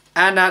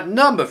 And at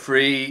number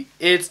 3,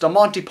 it's The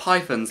Monty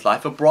Python's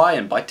Life of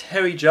Brian by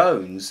Terry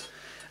Jones.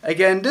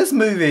 Again, this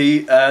movie,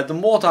 the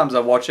more times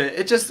I watch it,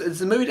 it's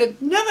a movie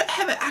that never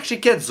ever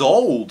actually gets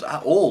old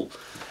at all.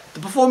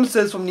 The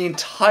performances from the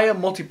entire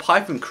Monty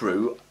Python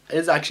crew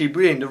is actually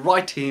brilliant. The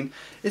writing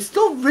is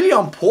still really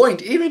on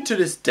point, even to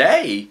this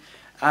day.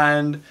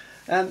 And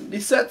the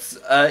sets,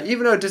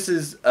 even though this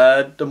is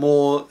the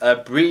more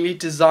brilliantly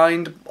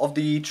designed of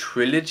the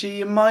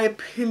trilogy, in my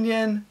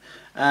opinion,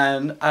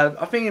 and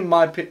I think in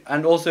my opinion,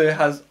 and also it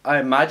has,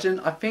 I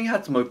think it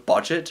had some more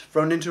budget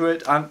thrown into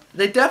it.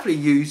 They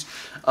definitely used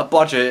a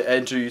budget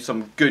into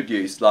some good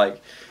use.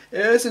 Like, it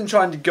isn't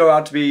trying to go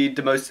out to be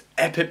the most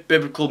epic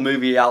biblical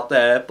movie out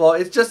there,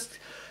 but it's just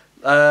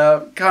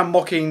kind of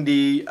mocking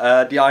the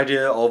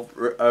idea of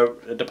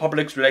the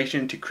public's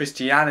relation to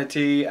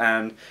Christianity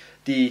and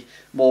the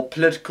more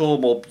political,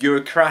 more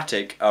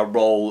bureaucratic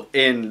role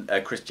in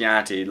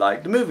Christianity.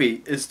 Like, the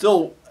movie is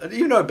still,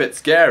 even though a bit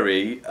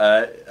scary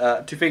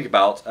to think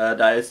about,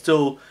 that it's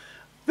still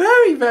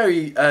very,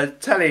 very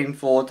telling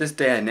for this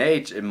day and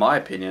age, in my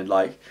opinion.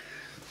 Like,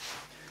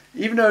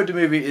 even though the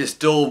movie is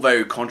still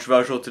very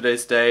controversial to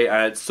this day,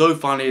 and it's so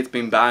funny, it's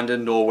been banned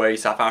in Norway,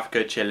 South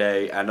Africa,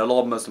 Chile, and a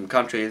lot of Muslim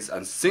countries,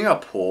 and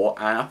Singapore,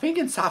 and I think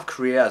in South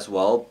Korea as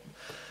well.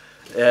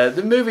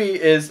 The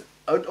movie is,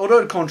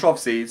 although the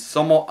controversy is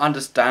somewhat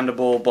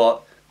understandable,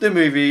 but the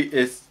movie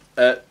is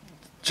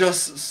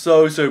just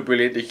so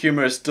brilliant. The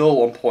humour is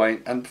still on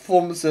point, and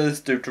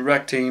performances, the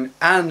directing,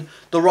 and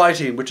the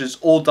writing, which is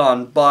all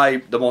done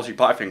by the Monty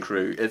Python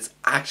crew, it's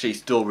actually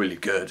still really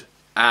good.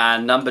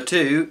 And number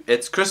 2,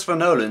 it's Christopher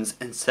Nolan's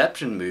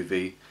Inception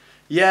movie.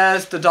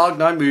 Yes, the Dark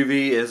Knight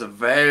movie is a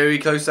very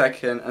close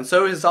second, and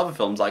so is his other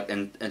films like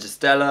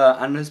Interstellar,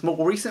 and his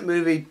more recent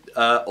movie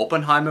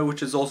Oppenheimer,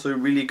 which is also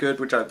really good,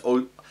 which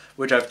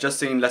I've just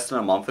seen less than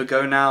a month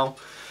ago now.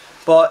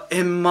 But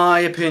in my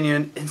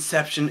opinion,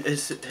 Inception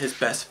is his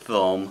best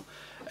film.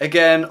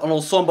 Again, an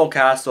ensemble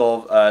cast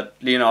of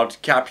Leonardo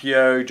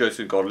DiCaprio,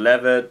 Joseph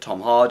Gordon-Levitt,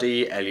 Tom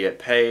Hardy, Elliot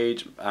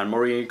Page, and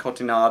Maureen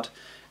Cotillard.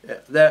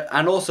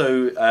 And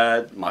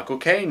also Michael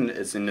Caine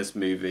is in this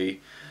movie.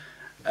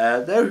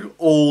 They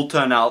all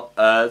turn out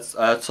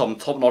some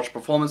top-notch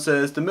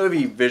performances. The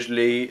movie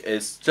visually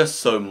is just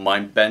so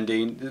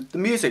mind-bending. The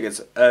music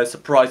is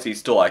surprisingly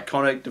still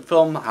iconic. The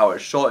film, how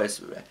it's shot,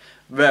 is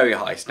very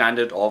high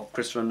standard of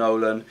Christopher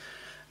Nolan.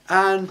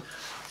 And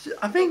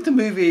I think the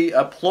movie,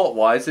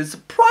 plot-wise, is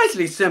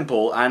surprisingly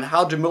simple, and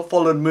how to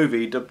follow the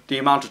movie, the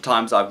amount of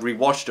times I've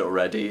rewatched it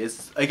already,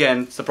 is,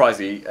 again,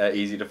 surprisingly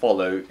easy to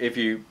follow if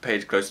you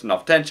paid close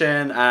enough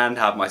attention and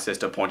have my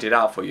sister point it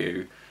out for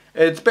you.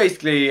 It's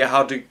basically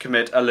how to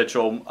commit a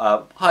literal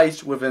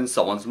heist within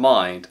someone's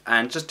mind,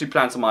 and just to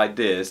plan some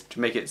ideas to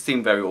make it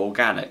seem very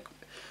organic,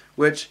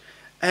 which,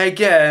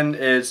 again,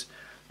 is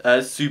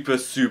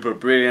super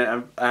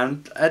brilliant,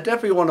 and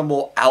definitely one of the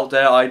more out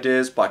there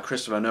ideas by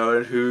Christopher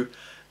Nolan, who,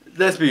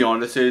 let's be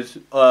honest, is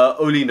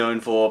only known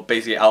for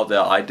basically out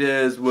there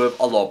ideas with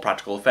a lot of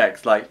practical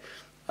effects. Like,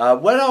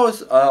 when I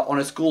was on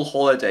a school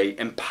holiday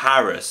in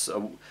Paris,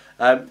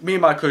 me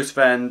and my close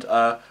friend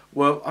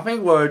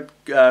were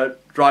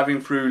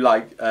driving through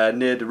like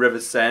near the River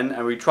Seine,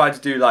 and we tried to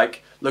do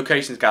like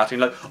location scouting,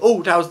 like,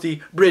 oh, that was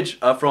the bridge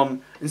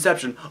from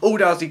Inception, oh,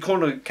 that was the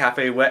corner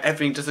cafe where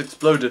everything just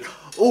exploded,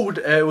 oh,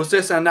 it was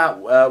this and that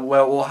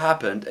where it all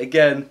happened.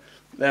 Again,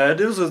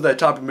 this was the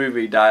type of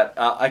movie that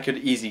I could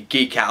easily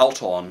geek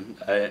out on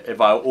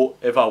if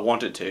I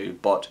wanted to.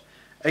 But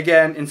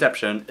again,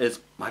 Inception is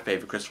my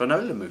favourite Christopher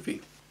Nolan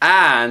movie.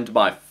 And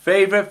my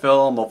favourite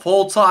film of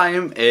all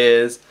time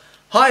is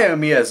Hayao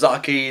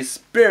Miyazaki's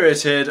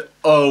Spirited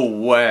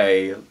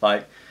Away.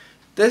 Like,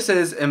 this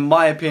is, in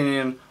my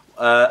opinion,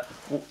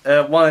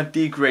 one of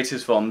the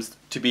greatest films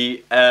to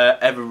be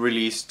ever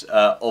released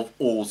of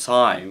all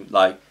time.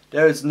 Like,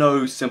 There is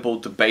no simple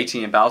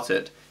debating about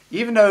it.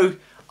 Even though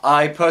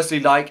I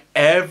personally like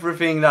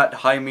everything that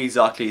Hayao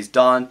Miyazaki has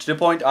done, to the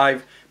point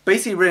I've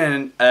basically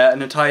written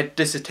an entire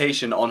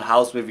dissertation on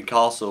Howl's Moving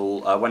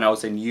Castle when I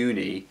was in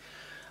uni.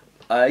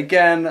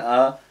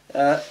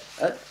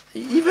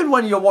 Even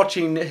when you're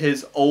watching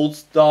his old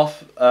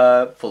stuff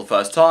for the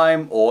first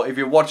time, or if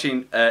you're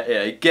watching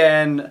it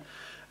again,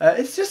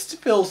 it just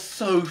feels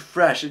so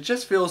fresh. It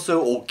just feels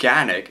so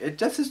organic.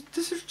 This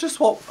is just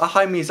what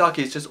Hayao Miyazaki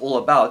is just all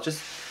about.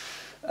 Just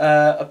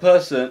a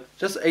person,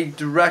 just a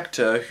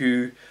director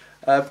who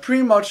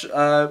pretty much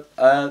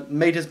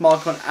made his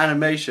mark on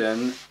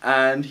animation,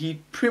 and he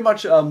pretty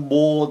much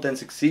more than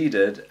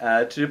succeeded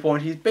to the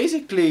point he's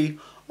basically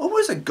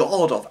almost a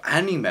god of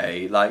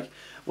anime. Like,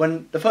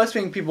 when the first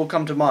thing people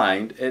come to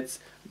mind, it's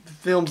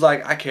films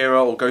like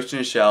Akira or Ghost in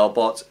the Shell,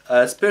 but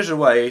Spirited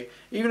Away,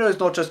 even though it's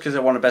not just because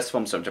they're one of the best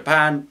films from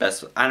Japan,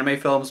 best anime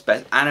films,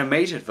 best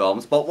animated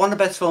films, but one of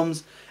the best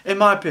films, in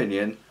my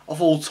opinion,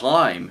 of all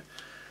time.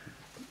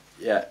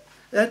 Yeah.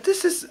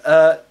 This is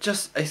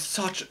just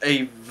such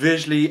a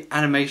visually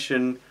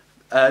animation,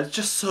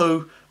 just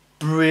so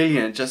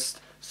brilliant,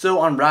 just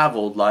so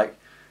unraveled. Like,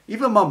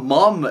 even my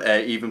mum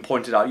even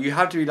pointed out, you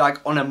have to be like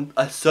on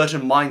a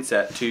certain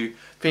mindset to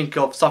think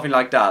of something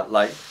like that.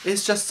 Like,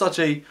 it's just such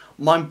a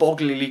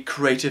mind-bogglingly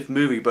creative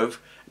movie, both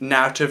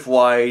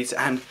narrative-wise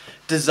and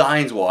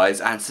designs-wise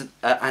and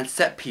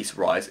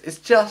set-piece-wise. It's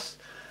just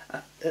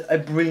a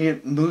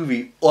brilliant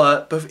movie,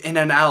 both in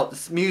and out.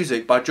 This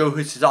music by Joe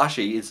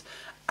Hisaishi is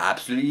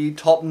absolutely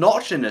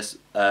top-notch in this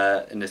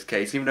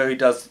case, even though he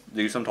does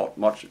do some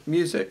top-notch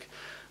music.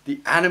 The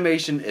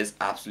animation is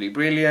absolutely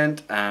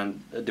brilliant,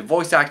 and the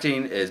voice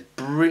acting is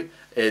pretty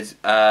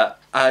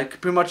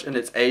much in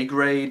its A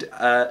grade,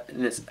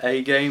 in its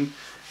A game.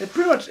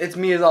 It's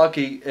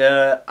Miyazaki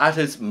at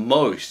his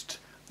most,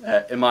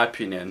 in my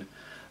opinion.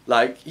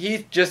 Like,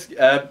 he's just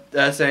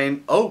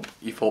saying, "Oh,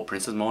 you thought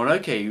Princess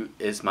Mononoke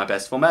is my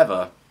best film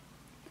ever?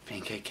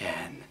 Think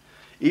again."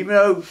 Even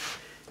though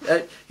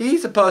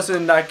he's a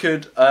person that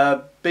could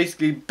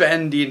basically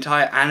bend the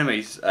entire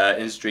anime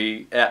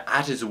industry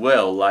at his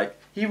will. Like,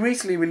 he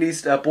recently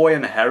released Boy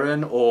and a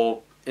Heron,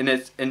 or in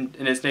its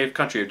native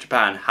country of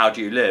Japan, How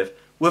Do You Live,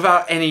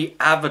 without any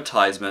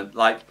advertisement.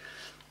 Like,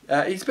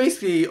 he's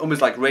basically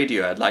almost like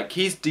Radiohead. Like,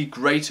 he's the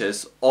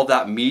greatest of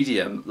that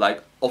medium,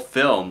 like, of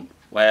film,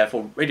 where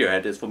for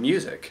Radiohead is for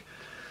music.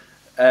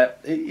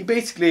 He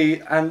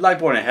basically, and like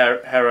Boy and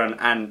a Heron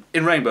and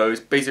In Rainbows,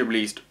 basically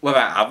released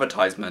without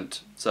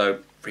advertisement. So,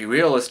 free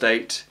real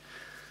estate.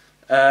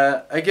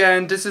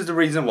 Again, this is the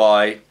reason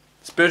why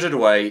Spirited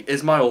Away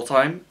is my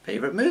all-time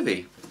favourite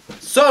movie.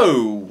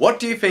 So, what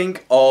do you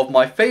think of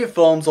my favourite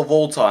films of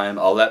all time?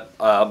 I'll let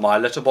my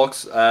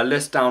Letterboxd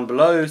list down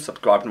below.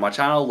 Subscribe to my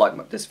channel,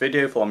 like this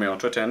video, follow me on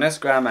Twitter and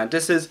Instagram. And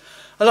this is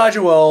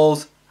Elijah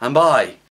Wells, and bye.